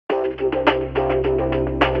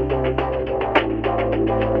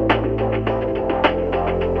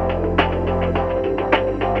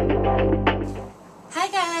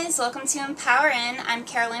welcome to Empower In. I'm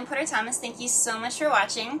Caroline Porter Thomas. Thank you so much for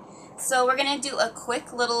watching. So we're going to do a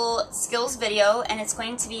quick little skills video, and it's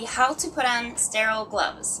going to be how to put on sterile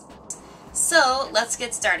gloves. So let's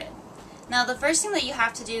get started. Now the first thing that you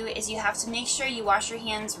have to do is you have to make sure you wash your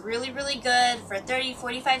hands really good for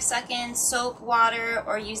 30-45 seconds, soap, water,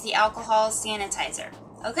 or use the alcohol sanitizer.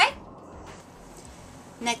 Okay?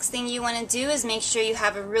 Next thing you want to do is make sure you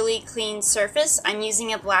have a really clean surface. I'm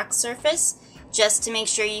using a black surface just to make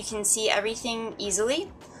sure you can see everything easily.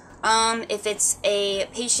 If it's a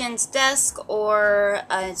patient's desk or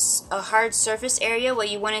a hard surface area, what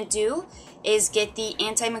you want to do is get the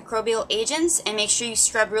antimicrobial agents and make sure you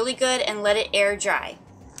scrub really good and let it air dry.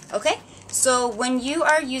 Okay? So when you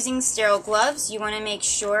are using sterile gloves, you want to make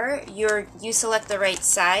sure you select the right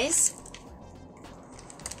size.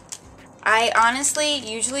 I honestly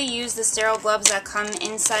usually use the sterile gloves that come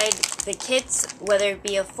inside the kits, whether it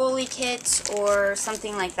be a Foley kit or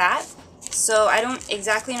something like that. So I don't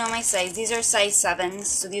exactly know my size. These are size 7s,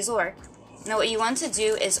 so these will work. Now what you want to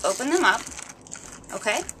do is open them up,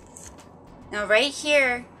 okay? Now right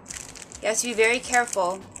here, you have to be very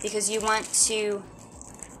careful because you want to,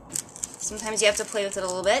 sometimes you have to play with it a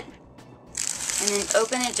little bit, and then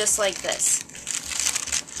open it just like this.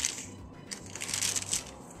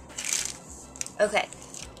 Okay,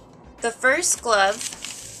 the first glove,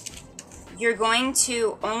 you're going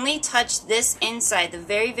to only touch this inside, the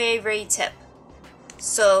very tip.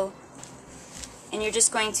 So, and you're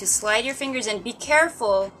just going to slide your fingers in. Be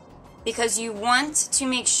careful because you want to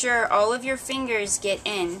make sure all of your fingers get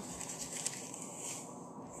in.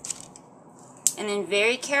 And then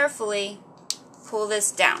very carefully pull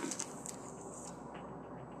this down.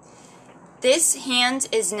 This hand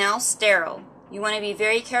is now sterile. You want to be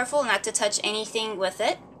very careful not to touch anything with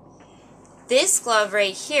it. This glove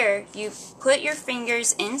right here, you put your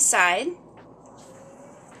fingers inside,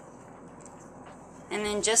 and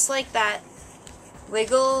then just like that,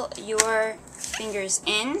 wiggle your fingers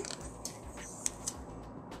in,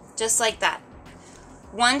 just like that.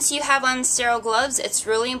 Once you have on sterile gloves, it's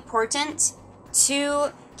really important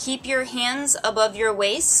to keep your hands above your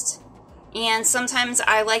waist, and sometimes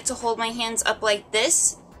I like to hold my hands up like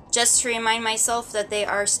this, just to remind myself that they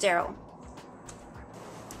are sterile.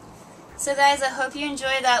 So guys, I hope you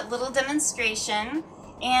enjoyed that little demonstration.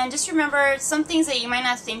 And just remember, some things that you might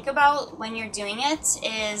not think about when you're doing it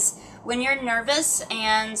is when you're nervous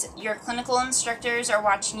and your clinical instructors are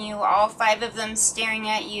watching you, all 5 of them staring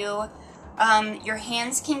at you, your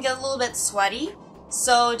hands can get a little bit sweaty.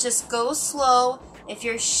 So just go slow. If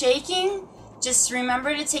you're shaking, just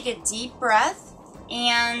remember to take a deep breath.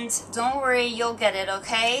 And don't worry, you'll get it,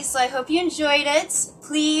 okay? So I hope you enjoyed it.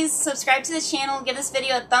 Please subscribe to the channel, give this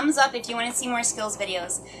video a thumbs up if you want to see more skills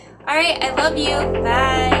videos. Alright, I love you.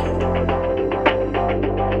 Bye.